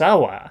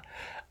Kurosawa.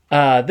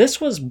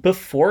 This was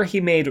before he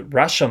made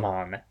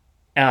Rashomon.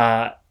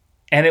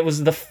 And it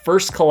was the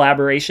first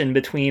collaboration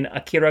between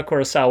Akira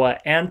Kurosawa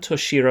and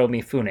Toshiro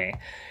Mifune.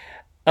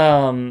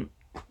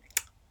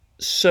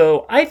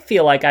 So I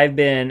feel like I've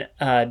been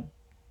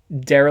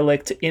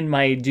derelict in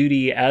my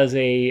duty as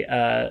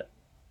a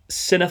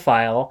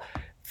cinephile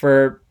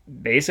for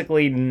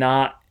basically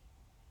not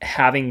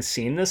having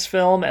seen this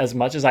film, as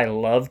much as I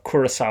love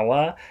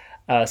Kurosawa.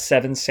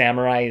 Seven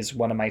Samurai is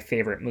one of my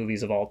favorite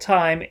movies of all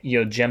time.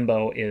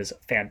 Yojimbo is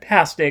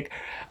fantastic.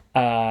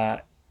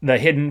 The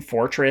Hidden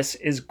Fortress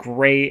is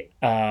great.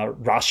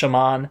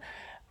 Rashomon.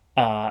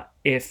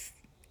 If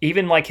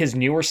even like his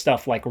newer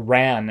stuff, like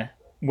Ran,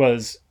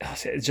 was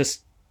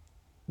just...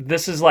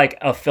 This is like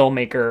a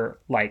filmmaker,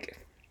 like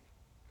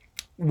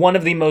one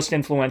of the most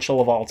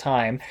influential of all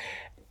time.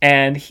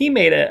 And he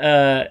made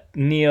a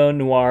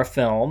neo-noir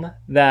film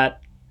that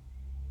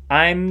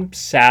I'm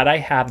sad I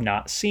have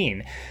not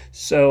seen.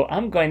 So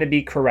I'm going to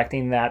be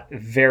correcting that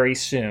very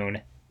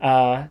soon.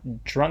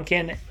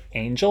 Drunken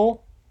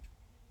Angel.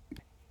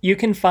 You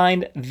can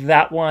find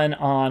that one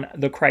on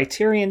the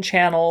Criterion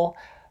Channel.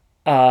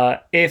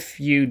 If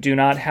you do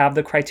not have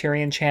the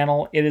Criterion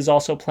Channel, it is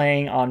also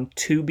playing on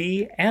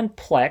Tubi and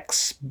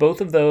Plex.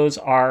 Both of those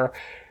are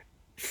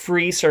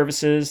free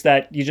services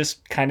that you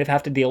just kind of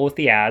have to deal with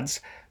the ads.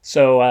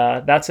 So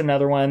that's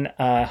another one.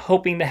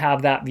 Hoping to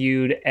have that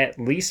viewed at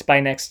least by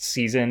next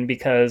season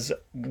because,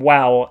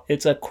 wow,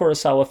 it's a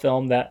Kurosawa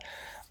film that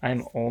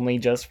I'm only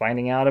just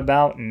finding out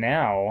about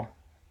now.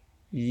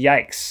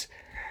 Yikes.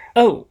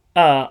 Oh,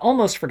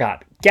 almost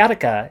forgot.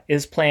 Gattaca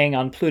is playing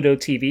on Pluto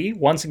TV.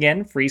 Once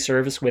again, free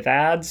service with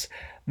ads.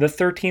 The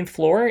 13th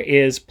Floor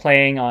is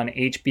playing on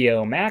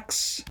HBO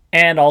Max.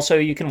 And also,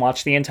 you can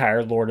watch the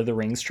entire Lord of the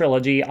Rings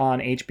trilogy on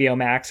HBO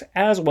Max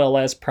as well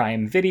as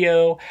Prime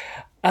Video.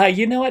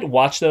 You know what?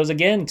 Watch those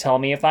again. Tell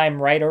me if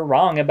I'm right or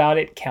wrong about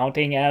it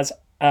counting as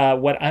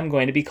what I'm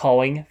going to be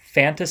calling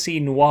fantasy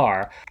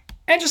noir.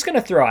 I'm just going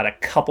to throw out a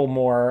couple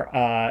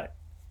more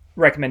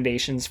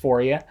recommendations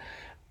for you.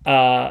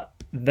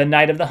 The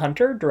Night of the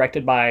Hunter,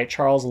 directed by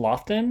Charles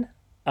Lofton.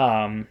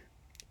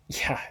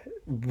 Yeah,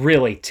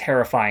 really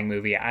terrifying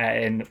movie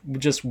and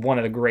just one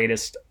of the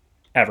greatest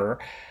ever.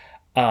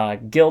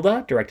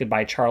 Gilda, directed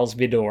by Charles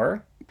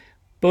Vidor.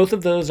 Both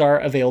of those are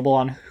available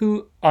on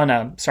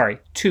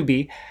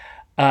Tubi.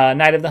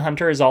 Night of the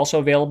Hunter is also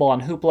available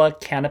on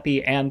Hoopla,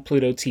 Canopy, and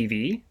Pluto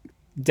TV.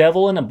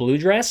 Devil in a Blue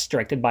Dress,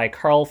 directed by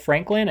Carl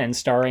Franklin and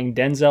starring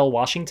Denzel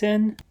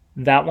Washington.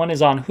 That one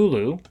is on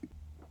Hulu.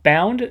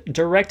 Bound,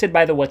 directed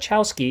by the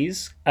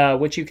Wachowskis,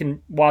 which you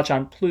can watch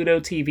on Pluto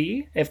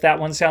TV. If that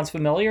one sounds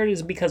familiar, it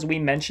is because we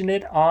mentioned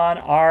it on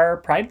our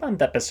Pride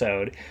Month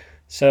episode.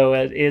 So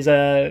it is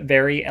a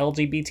very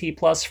LGBT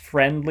plus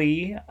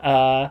friendly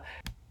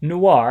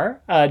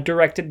noir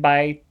directed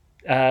by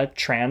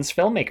trans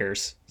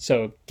filmmakers.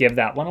 So give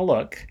that one a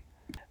look.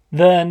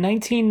 The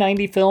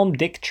 1990 film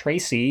Dick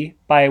Tracy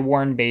by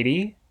Warren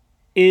Beatty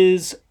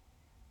is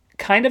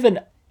kind of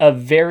a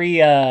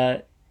very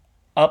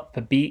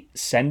upbeat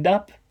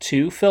send-up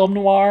to film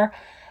noir.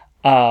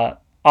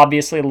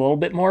 Obviously a little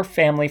bit more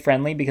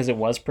family-friendly because it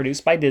was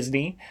produced by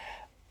Disney.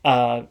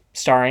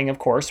 Starring, of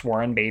course,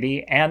 Warren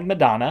Beatty and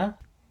Madonna.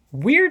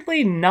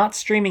 Weirdly not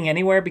streaming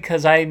anywhere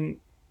because I'm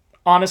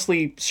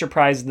honestly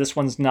surprised this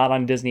one's not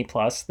on Disney+.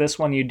 This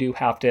one you do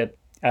have to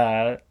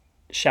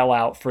shell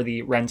out for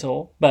the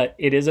rental, but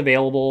it is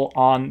available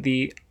on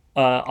the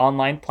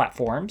online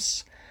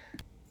platforms.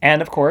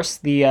 And, of course,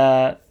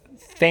 the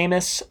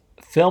famous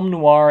film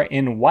noir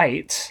in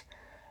white,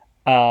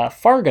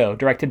 Fargo,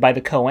 directed by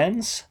the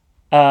Coens.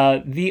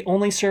 The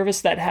only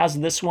service that has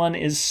this one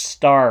is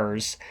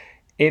Starz.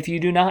 If you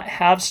do not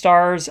have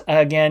Starz,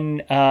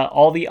 again,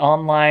 all the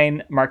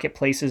online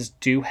marketplaces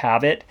do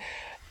have it.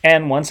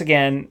 And once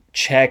again,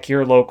 check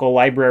your local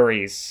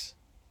libraries.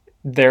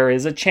 There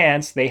is a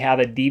chance they have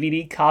a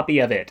DVD copy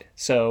of it.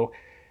 So,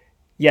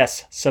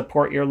 yes,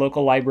 support your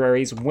local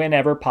libraries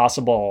whenever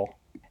possible.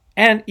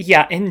 And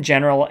yeah, in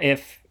general,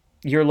 if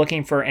you're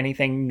looking for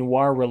anything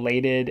noir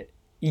related,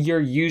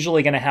 you're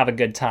usually going to have a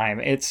good time.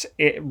 It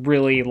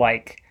really,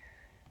 like,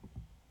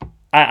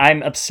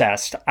 I'm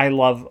obsessed. I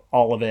love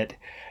all of it.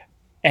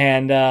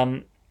 And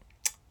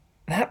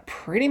that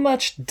pretty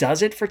much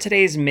does it for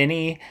today's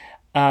mini.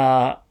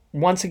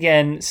 Once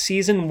again,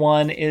 season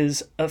 1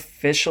 is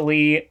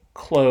officially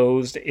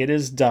closed. It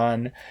is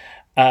done.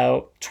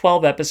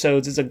 12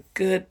 episodes is a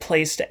good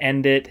place to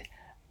end it.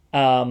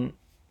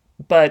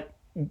 But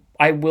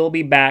I will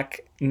be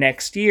back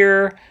next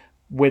year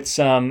with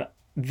some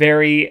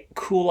very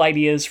cool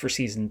ideas for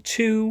season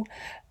 2.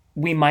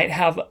 We might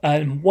have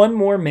one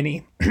more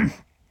mini.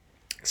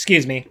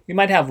 Excuse me. We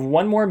might have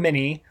one more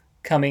mini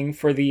coming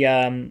for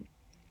the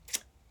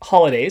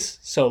holidays.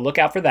 So look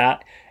out for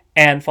that.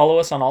 And follow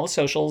us on all the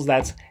socials.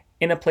 That's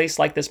In a Place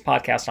Like This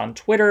Podcast on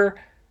Twitter.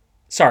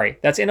 Sorry,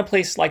 that's In a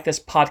Place Like This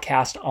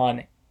Podcast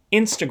on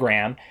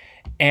Instagram.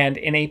 And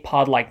In a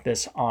Pod Like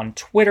This on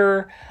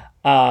Twitter.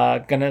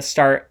 Gonna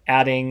start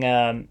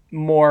adding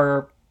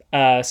more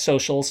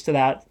socials to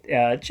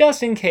that,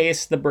 just in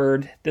case the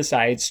bird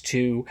decides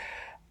to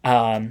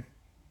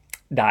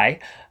die.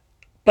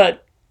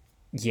 But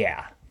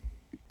yeah.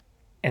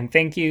 And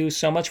thank you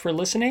so much for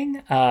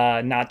listening,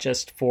 not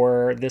just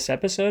for this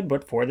episode,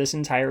 but for this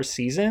entire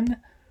season.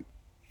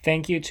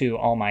 Thank you to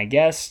all my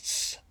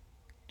guests,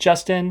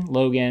 Justin,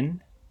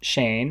 Logan,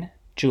 Shane,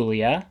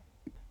 Julia,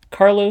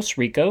 Carlos,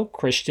 Rico,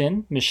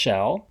 Christian,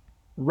 Michelle,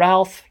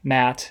 Ralph,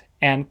 Matt,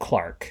 and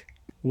Clark.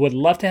 Would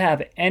love to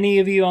have any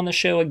of you on the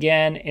show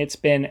again. It's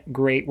been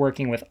great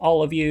working with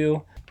all of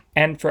you.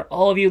 And for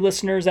all of you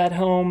listeners at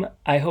home,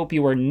 I hope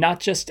you were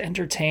not just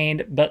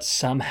entertained, but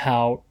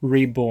somehow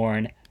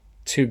reborn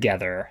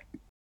together.